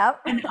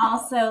 Yep. And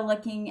also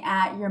looking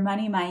at your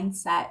money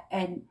mindset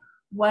and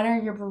what are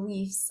your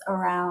beliefs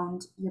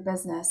around your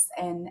business,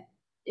 and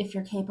if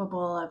you're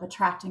capable of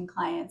attracting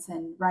clients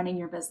and running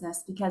your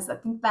business, because I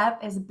think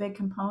that is a big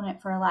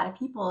component for a lot of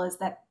people, is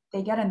that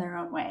they get in their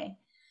own way.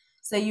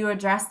 So you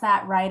address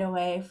that right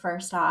away,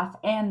 first off,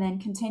 and then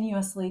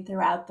continuously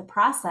throughout the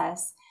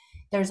process,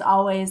 there's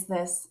always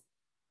this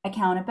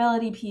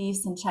accountability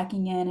piece and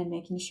checking in and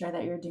making sure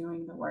that you're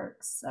doing the work.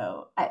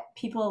 So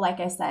people, like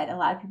I said, a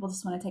lot of people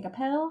just want to take a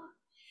pill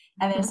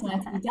and they just want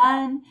it to be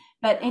done.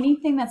 But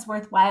anything that's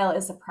worthwhile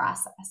is a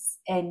process,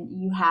 and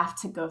you have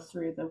to go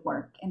through the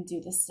work and do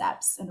the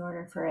steps in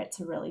order for it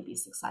to really be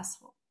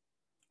successful.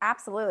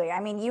 Absolutely.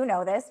 I mean, you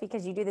know this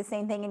because you do the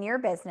same thing in your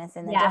business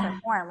in a Yeah.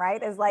 different form,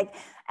 right? It's like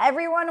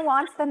everyone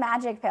wants the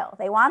magic pill.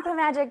 They want the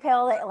magic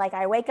pill that, like,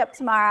 I wake up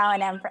tomorrow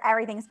and then for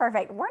everything's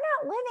perfect. We're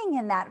not living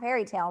in that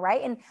fairy tale,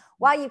 right? And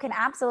while you can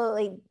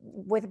absolutely,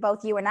 with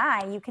both you and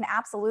I, you can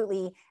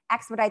absolutely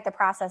expedite the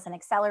process and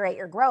accelerate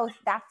your growth.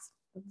 That's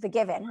the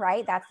given,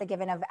 right? That's the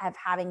given of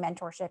having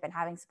mentorship and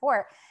having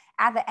support.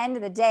 At the end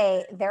of the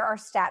day, there are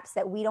steps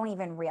that we don't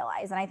even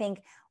realize. And I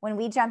think when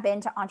we jump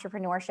into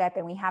entrepreneurship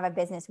and we have a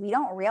business, we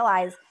don't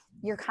realize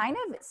you're kind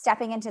of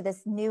stepping into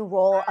this new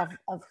role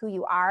of who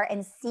you are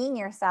and seeing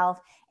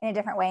yourself in a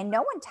different way. And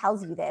no one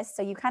tells you this.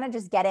 So you kind of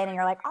just get in and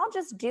you're like, I'll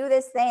just do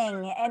this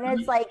thing. And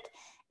it's like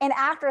an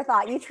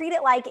afterthought. You treat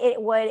it like it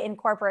would in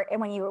corporate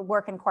and when you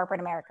work in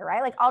corporate America,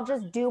 right? Like, I'll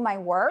just do my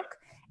work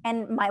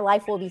and my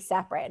life will be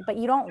separate. But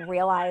you don't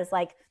realize,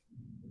 like,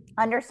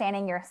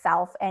 understanding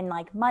yourself and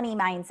like money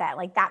mindset,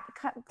 like that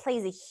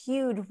plays a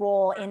huge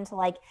role into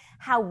like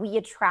how we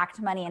attract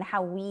money and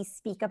how we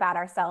speak about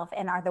ourselves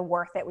and are the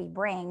worth that we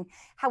bring,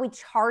 how we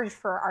charge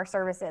for our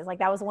services. Like,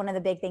 that was one of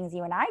the big things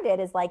you and I did,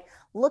 is like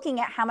looking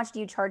at how much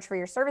do you charge for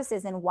your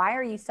services and why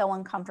are you so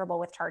uncomfortable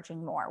with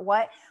charging more?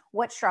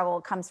 What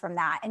struggle comes from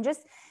that? And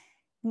just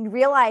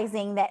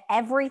realizing that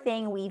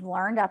everything we've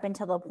learned up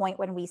until the point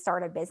when we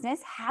start a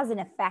business has an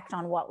effect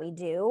on what we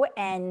do.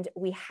 And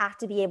we have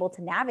to be able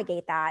to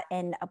navigate that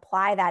and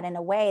apply that in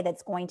a way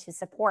that's going to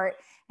support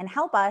and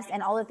help us,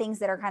 and all the things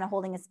that are kind of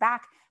holding us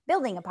back,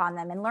 building upon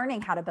them and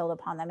learning how to build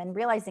upon them and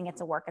realizing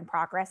it's a work in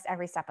progress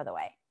every step of the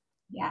way.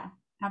 Yeah,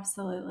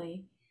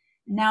 absolutely.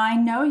 Now, I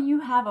know you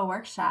have a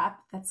workshop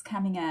that's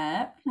coming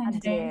up.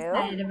 I'm very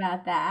excited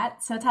about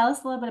that. So tell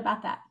us a little bit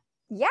about that.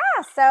 Yeah,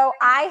 so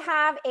I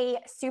have a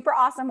super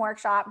awesome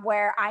workshop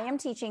where I am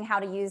teaching how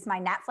to use my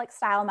Netflix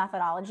style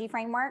methodology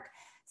framework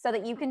so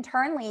that you can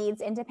turn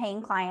leads into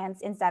paying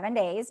clients in 7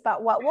 days.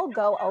 But what we'll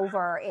go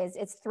over is,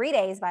 it's 3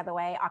 days, by the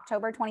way,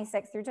 October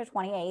 26th through to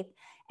 28th.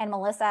 And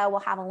Melissa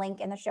will have a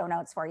link in the show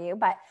notes for you.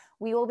 But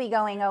we will be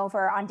going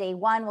over on day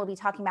one, we'll be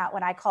talking about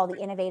what I call the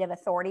innovative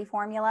authority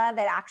formula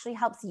that actually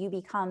helps you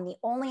become the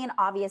only and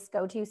obvious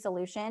go-to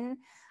solution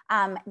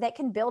that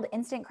can build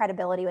instant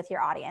credibility with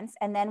your audience.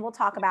 And then we'll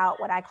talk about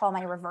what I call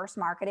my reverse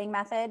marketing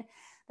method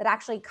that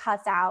actually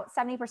cuts out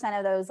 70%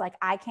 of those, like,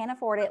 I can't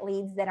afford it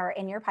leads that are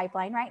in your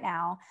pipeline right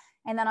now.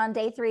 And then on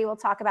day 3, we'll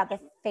talk about the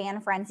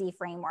fan frenzy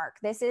framework.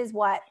 This is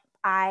what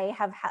I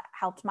have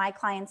helped my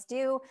clients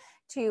do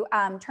to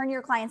turn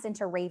your clients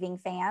into raving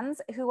fans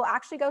who will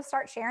actually go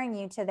start sharing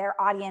you to their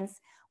audience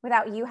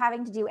without you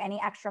having to do any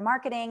extra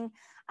marketing.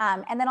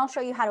 And then I'll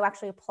show you how to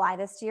actually apply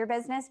this to your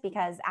business,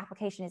 because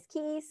application is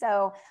key.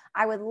 So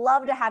I would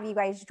love to have you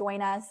guys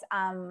join us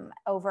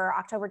over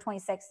October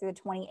 26th through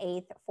the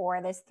 28th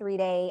for this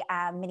 3-day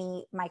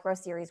mini micro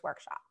series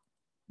workshop.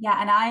 Yeah,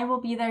 and I will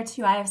be there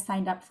too. I have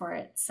signed up for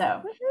it.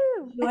 So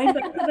join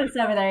both of us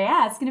over there.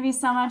 Yeah, it's going to be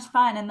so much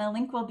fun. And the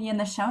link will be in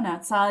the show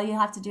notes. So all you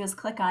have to do is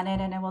click on it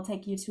and it will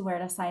take you to where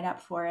to sign up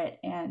for it.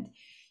 And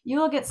you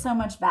will get so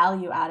much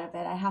value out of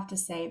it, I have to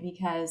say,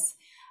 because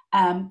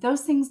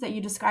those things that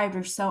you described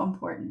are so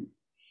important.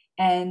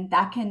 And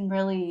that can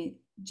really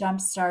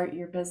jumpstart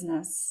your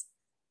business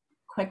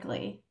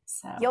quickly.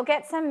 So you'll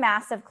get some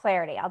massive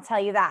clarity. I'll tell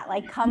you that.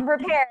 Like, come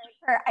prepared.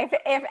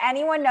 If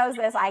anyone knows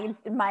this,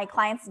 my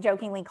clients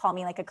jokingly call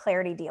me like a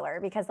clarity dealer,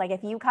 because like,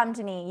 if you come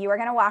to me, you are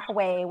going to walk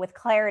away with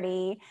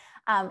clarity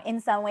in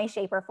some way,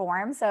 shape, or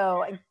form.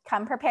 So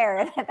come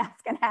prepared that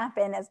that's going to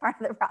happen as part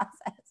of the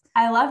process.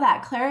 I love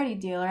that, clarity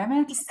dealer. I'm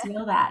going to have to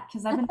steal that,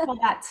 because I've been told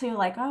that too.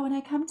 Like, oh, when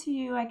I come to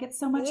you, I get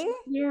so much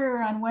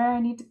clearer on where I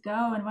need to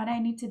go and what I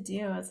need to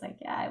do. It's like,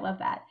 yeah, I love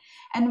that.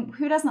 And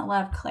who doesn't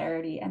love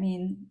clarity? I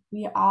mean,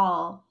 we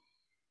all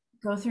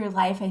go through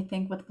life, I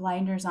think, with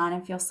blinders on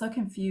and feel so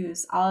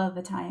confused all of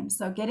the time.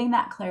 So getting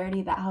that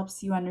clarity that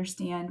helps you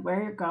understand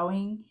where you're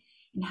going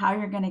and how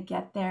you're going to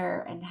get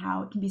there, and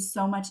how it can be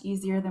so much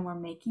easier than we're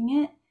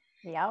making it.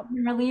 Yep.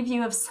 Relieve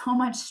you of so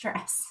much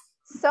stress.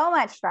 So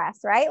much stress,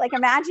 right? Like,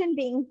 imagine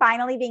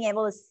finally being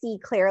able to see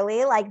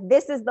clearly, like,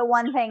 this is the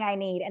one thing I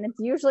need. And it's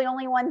usually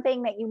only one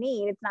thing that you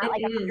need. It's not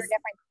like 100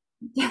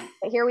 different.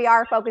 But here we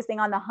are focusing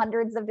on the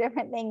hundreds of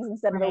different things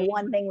instead of the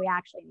one thing we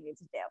actually needed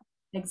to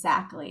do.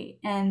 Exactly.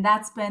 And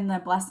that's been the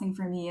blessing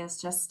for me,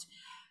 is just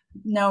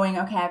knowing,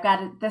 okay, I've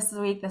got it this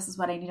week. This is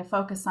what I need to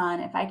focus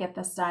on. If I get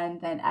this done,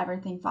 then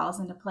everything falls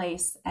into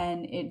place.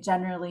 And it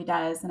generally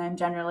does. And I'm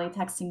generally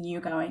texting you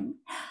going,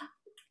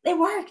 it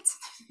worked.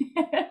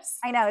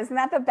 I know. Isn't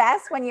that the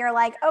best, when you're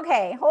like,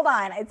 okay, hold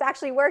on, it's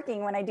actually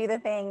working when I do the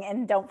thing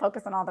and don't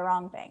focus on all the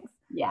wrong things.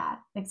 Yeah,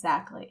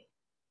 exactly.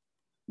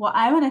 Well,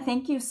 I want to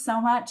thank you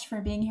so much for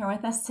being here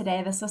with us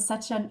today. This was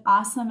such an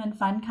awesome and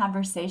fun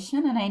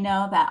conversation. And I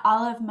know that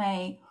all of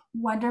my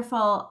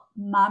wonderful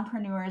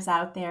mompreneurs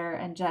out there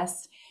and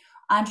just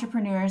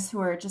entrepreneurs who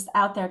are just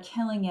out there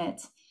killing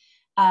it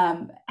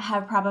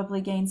have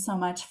probably gained so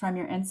much from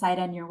your insight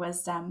and your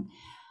wisdom.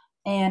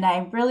 And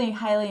I really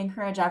highly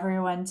encourage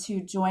everyone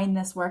to join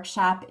this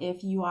workshop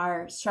if you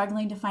are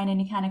struggling to find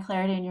any kind of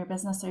clarity in your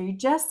business, or you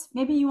just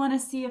maybe you want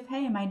to see if,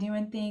 hey, am I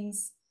doing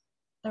things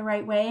the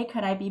right way?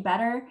 Could I be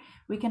better?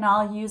 We can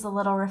all use a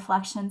little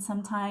reflection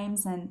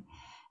sometimes and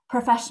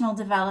professional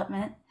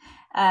development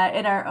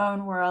in our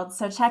own world.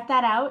 So check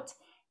that out.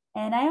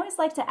 And I always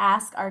like to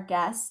ask our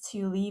guests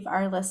to leave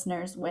our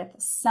listeners with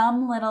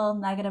some little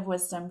nugget of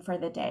wisdom for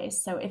the day.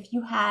 So if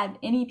you had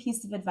any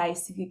piece of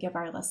advice you could give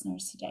our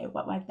listeners today,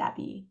 what might that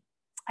be?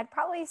 I'd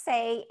probably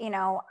say,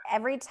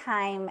 every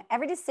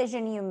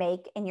decision you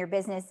make in your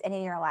business and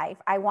in your life,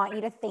 I want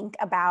you to think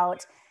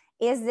about,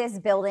 is this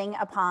building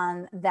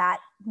upon that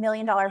 $1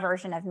 million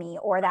version of me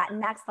or that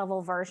next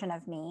level version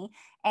of me?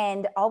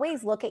 And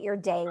always look at your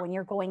day when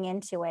you're going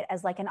into it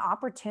as like an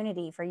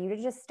opportunity for you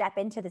to just step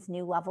into this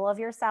new level of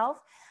yourself,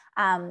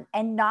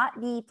 and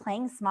not be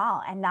playing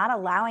small and not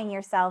allowing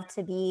yourself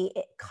to be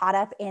caught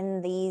up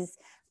in these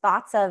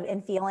thoughts of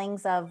and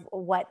feelings of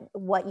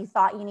what you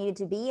thought you needed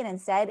to be. And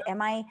instead,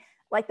 am I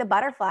like the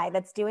butterfly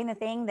that's doing the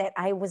thing that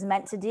I was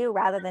meant to do,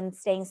 rather than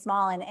staying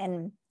small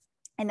and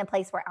in the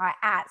place where I'm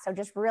at. So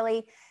just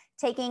really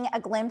taking a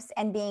glimpse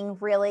and being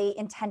really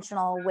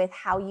intentional with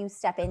how you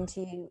step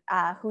into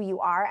who you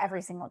are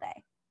every single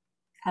day.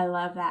 I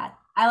love that.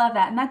 I love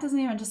that. And that doesn't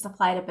even just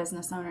apply to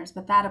business owners,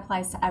 but that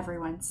applies to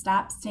everyone.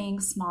 Stop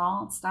staying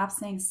small. Stop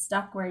staying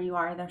stuck where you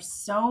are. There's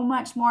so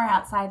much more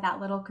outside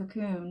that little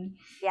cocoon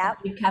that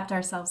we've kept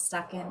ourselves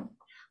stuck in.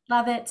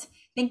 Love it.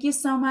 Thank you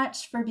so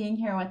much for being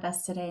here with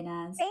us today,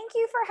 Naz. Thank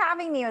you for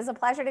having me. It was a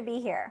pleasure to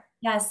be here.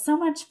 Yes, so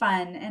much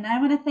fun. And I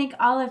want to thank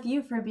all of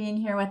you for being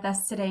here with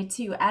us today,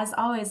 too. As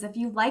always, if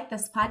you like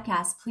this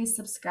podcast, please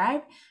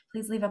subscribe.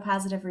 Please leave a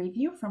positive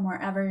review from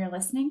wherever you're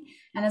listening.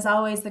 And as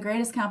always, the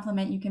greatest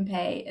compliment you can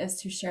pay is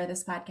to share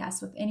this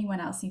podcast with anyone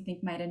else you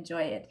think might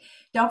enjoy it.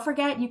 Don't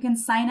forget, you can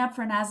sign up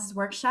for Naz's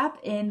workshop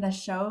in the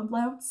show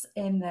notes,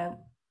 in the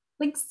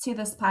links to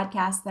this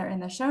podcast, they're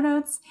in the show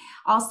notes.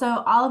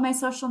 Also, all of my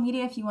social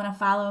media, if you want to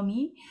follow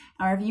me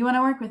or if you want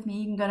to work with me,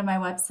 you can go to my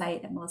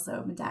website at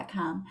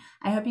melissaoatman.com.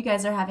 I hope you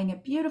guys are having a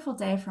beautiful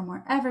day from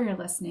wherever you're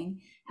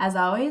listening. As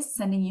always,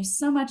 sending you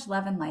so much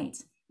love and light,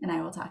 and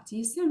I will talk to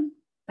you soon.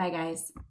 Bye, guys.